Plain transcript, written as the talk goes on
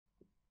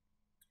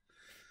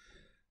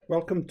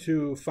Welcome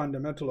to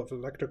Fundamental of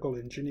Electrical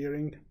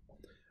Engineering.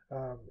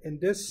 In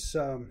this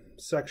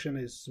section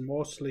is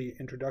mostly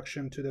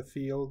introduction to the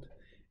field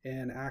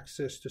and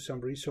access to some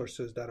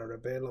resources that are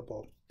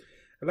available.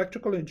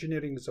 Electrical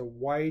engineering is a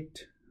wide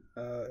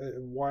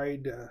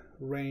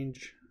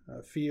range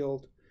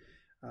field.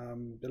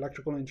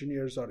 Electrical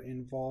engineers are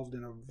involved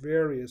in a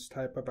various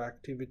type of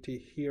activity.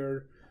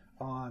 Here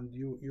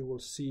you will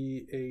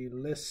see a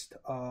list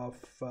of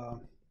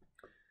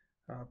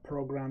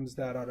programs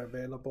that are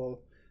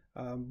available.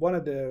 One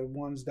of the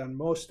ones that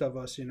most of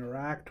us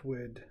interact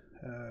with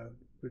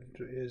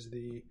is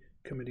the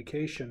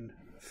communication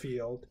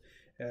field.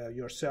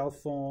 Your cell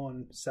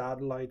phone,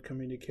 satellite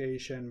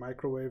communication,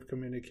 microwave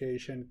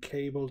communication,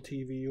 cable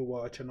TV you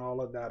watch, and all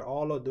of that.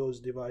 All of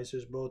those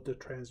devices, both the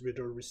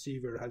transmitter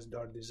receiver,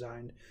 are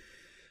designed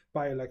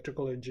by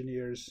electrical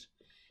engineers.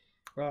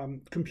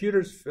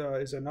 Computers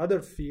is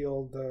another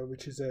field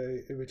which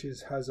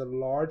has a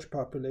large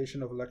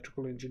population of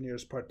electrical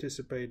engineers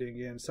participating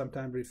in,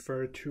 sometimes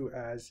referred to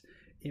as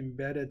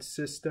embedded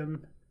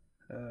system.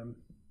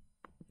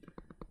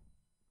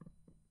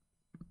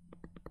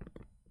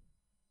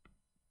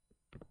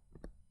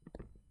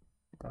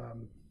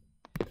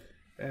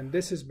 And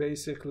this is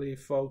basically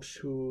folks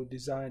who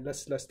design.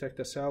 Let's take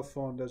the cell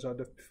phone. Those are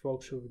the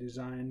folks who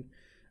design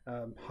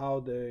how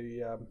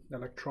the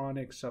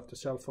electronics of the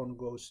cell phone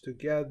goes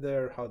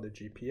together, how the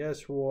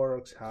GPS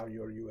works, how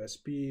your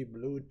USB,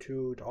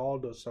 Bluetooth, all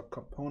those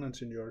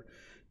subcomponents in your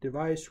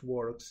device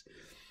works.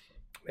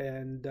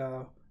 And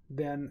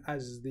then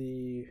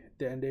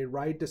they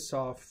write the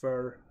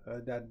software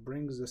that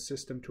brings the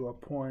system to a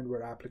point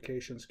where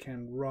applications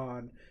can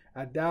run.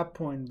 At that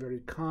point, very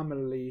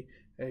commonly,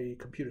 a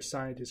computer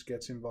scientist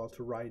gets involved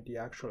to write the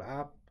actual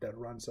app that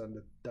runs on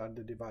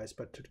the device.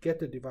 But to get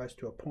the device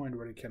to a point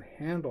where it can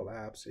handle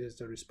apps is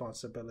the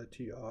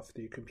responsibility of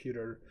the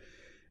computer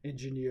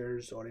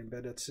engineers or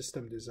embedded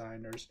system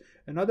designers.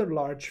 Another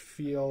large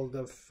field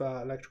of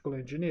electrical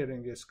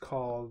engineering is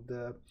called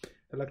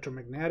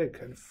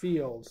electromagnetic and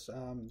fields.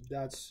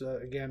 That's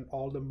again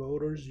all the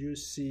motors you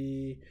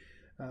see.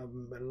 A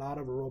lot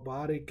of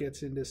robotic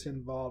gets in this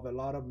involved. A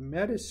lot of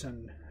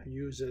medicine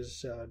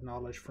uses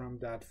knowledge from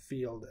that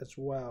field as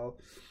well.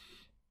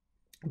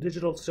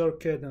 Digital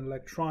circuit and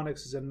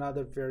electronics is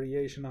another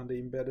variation on the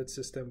embedded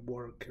system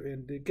work,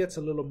 and it gets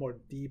a little more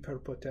deeper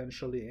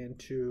potentially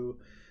into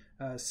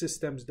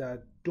systems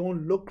that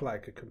don't look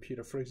like a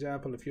computer. For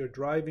example, if you're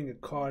driving a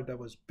car that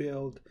was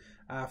built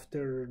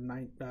after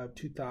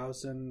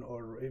 2000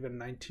 or even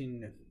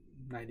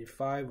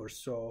 1995 or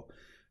so,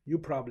 you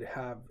probably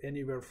have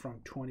anywhere from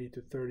 20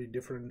 to 30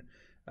 different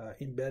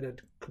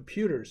embedded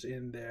computers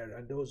in there,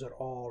 and those are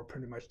all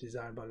pretty much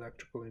designed by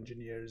electrical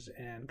engineers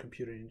and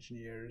computer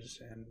engineers,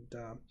 and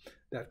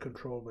that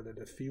control whether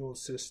the fuel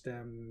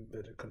system,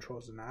 that it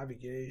controls the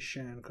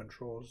navigation,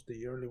 controls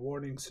the early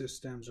warning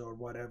systems, or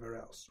whatever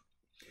else.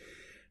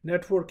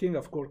 Networking,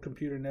 of course,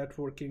 computer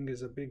networking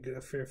is a big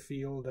fair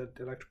field that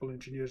electrical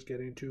engineers get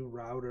into,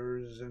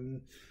 routers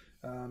and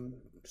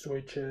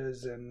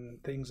switches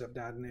and things of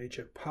that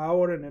nature.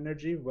 Power and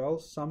energy, well,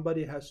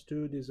 somebody has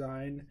to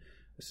design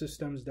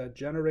systems that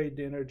generate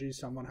the energy.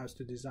 Someone has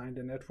to design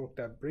the network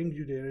that brings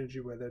you the energy,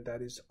 whether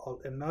that is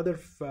another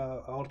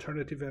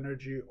alternative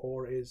energy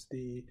or is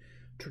the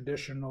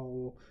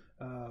traditional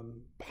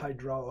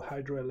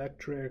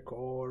hydroelectric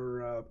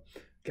or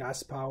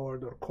gas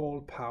powered or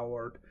coal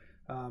powered.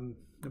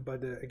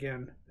 But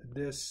again,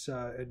 this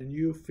the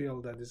new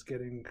field that is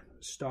getting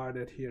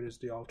started here is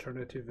the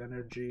alternative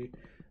energy.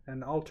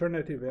 And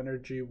alternative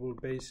energy will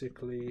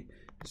basically,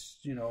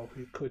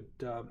 you could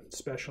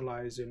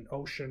specialize in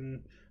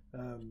ocean,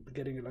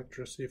 getting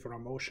electricity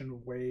from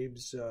ocean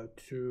waves,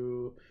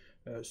 to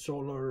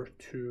solar,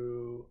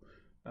 to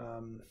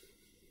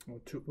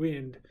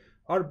wind.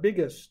 Our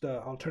biggest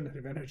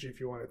alternative energy, if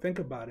you want to think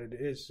about it,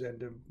 is, and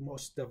the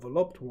most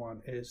developed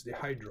one, is the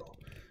hydro.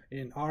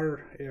 In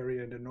our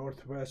area, in the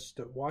Northwest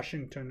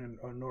Washington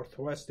and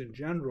Northwest in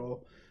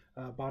general,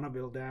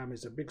 Bonneville Dam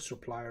is a big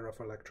supplier of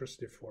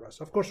electricity for us.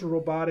 Of course,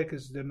 robotic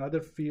is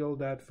another field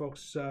that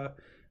folks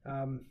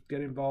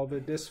get involved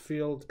with. This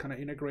field kind of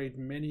integrate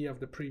many of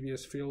the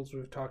previous fields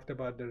we've talked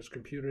about. There's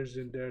computers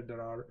in there,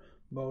 there are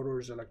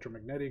motors,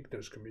 electromagnetic,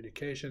 there's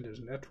communication,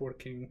 there's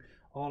networking,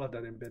 all of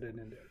that embedded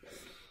in there.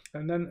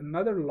 And then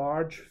another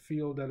large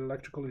field that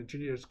electrical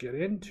engineers get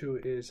into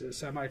is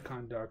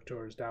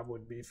semiconductors. That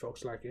would be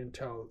folks like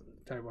Intel,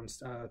 Taiwan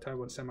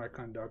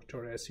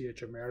Semiconductor,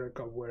 SEH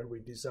America, where we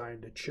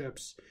design the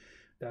chips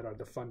that are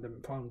the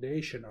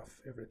foundation of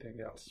everything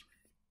else.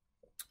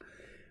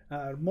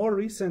 More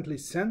recently,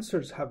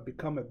 sensors have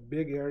become a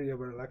big area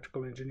where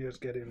electrical engineers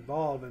get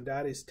involved, and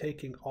that is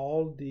taking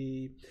all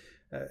the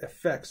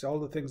effects, all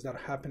the things that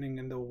are happening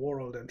in the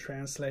world, and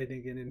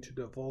translating it into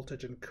the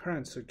voltage and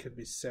current so it could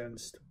be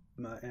sensed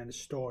and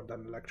stored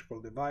on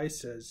electrical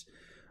devices.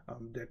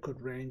 They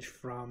could range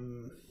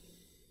from,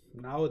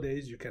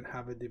 nowadays you can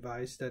have a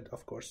device that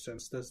of course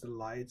senses the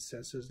light,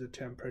 senses the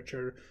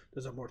temperature.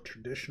 Those are more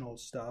traditional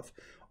stuff.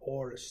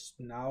 Or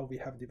now we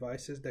have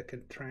devices that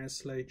can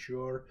translate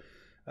your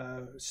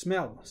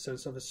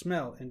sense of a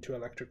smell into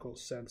electrical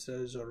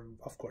senses, or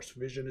of course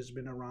vision has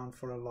been around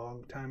for a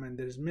long time, and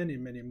there's many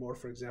more.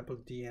 For example,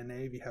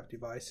 DNA, we have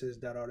devices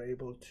that are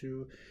able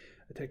to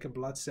take a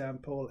blood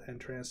sample and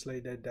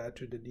translate that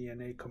to the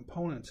DNA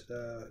components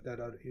that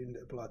are in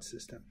the blood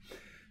system.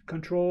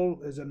 Control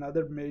is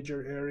another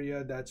major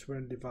area. That's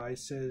when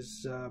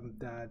devices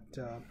that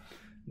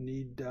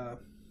need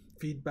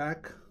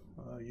feedback,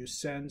 you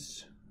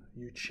sense,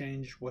 you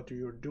change what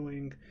you're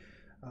doing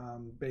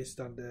based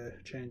on the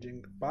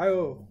changing.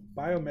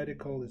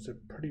 Biomedical is a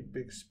pretty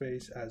big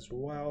space as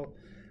well.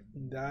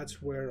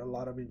 That's where a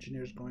lot of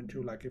engineers go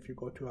into. Like if you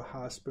go to a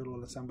hospital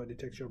and somebody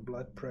takes your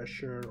blood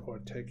pressure or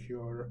take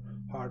your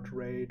heart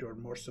rate, or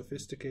more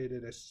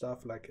sophisticated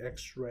stuff like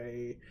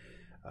X-ray,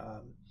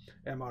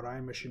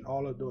 MRI machine,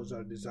 all of those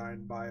are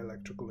designed by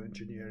electrical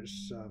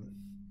engineers.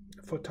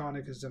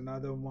 Photonic is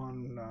another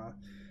one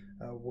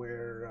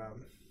where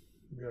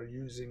we are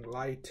using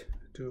light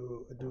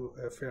to do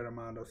a fair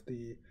amount of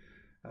the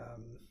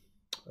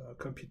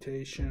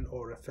computation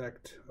or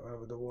affect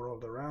the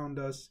world around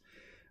us.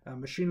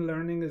 Machine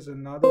learning is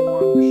another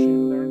one.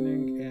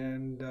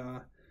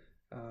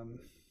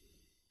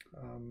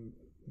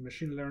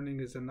 Machine learning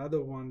is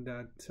another one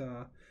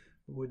that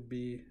would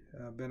be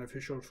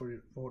beneficial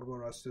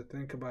for us to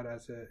think about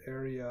as an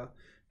area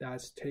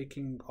that's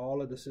taking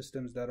all of the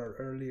systems that are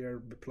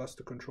earlier plus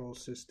the control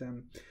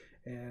system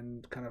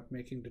and kind of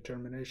making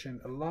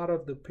determination. A lot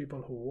of the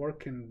people who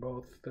work in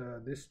both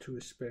these two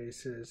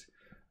spaces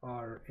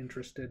are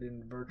interested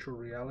in virtual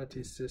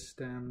reality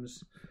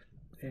systems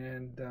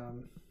and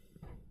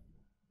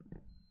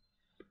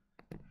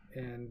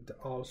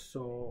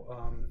also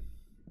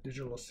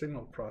digital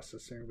signal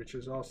processing, which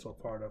is also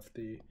part of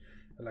the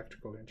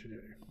electrical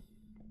engineering.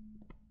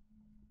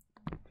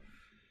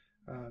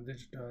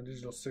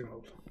 Digital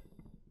signal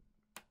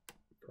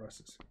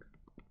processing.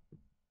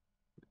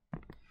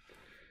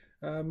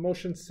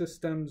 Motion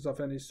systems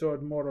of any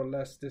sort, more or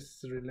less,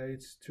 this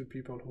relates to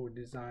people who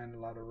design a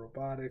lot of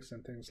robotics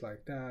and things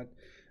like that.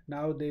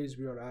 Nowadays,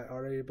 we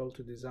are able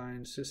to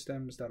design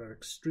systems that are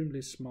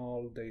extremely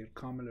small. They are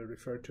commonly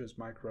referred to as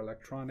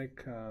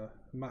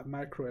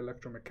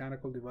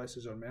micro-electromechanical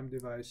devices, or MEM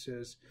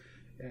devices,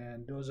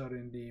 and those are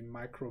in the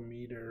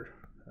micrometer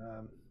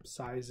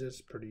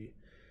sizes,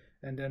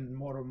 and then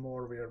more and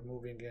more we are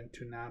moving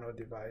into nano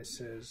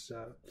devices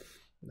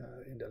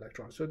in the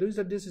electronics. So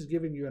this is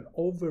giving you an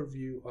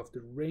overview of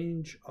the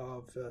range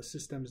of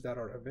systems that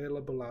are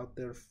available out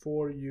there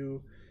for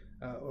you,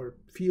 or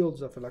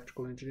fields of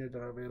electrical engineering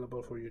that are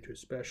available for you to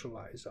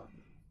specialize on.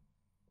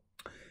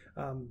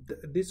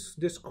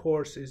 This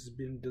course is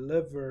being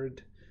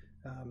delivered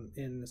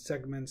in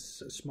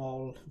segments,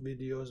 small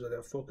videos that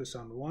are focused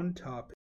on one topic.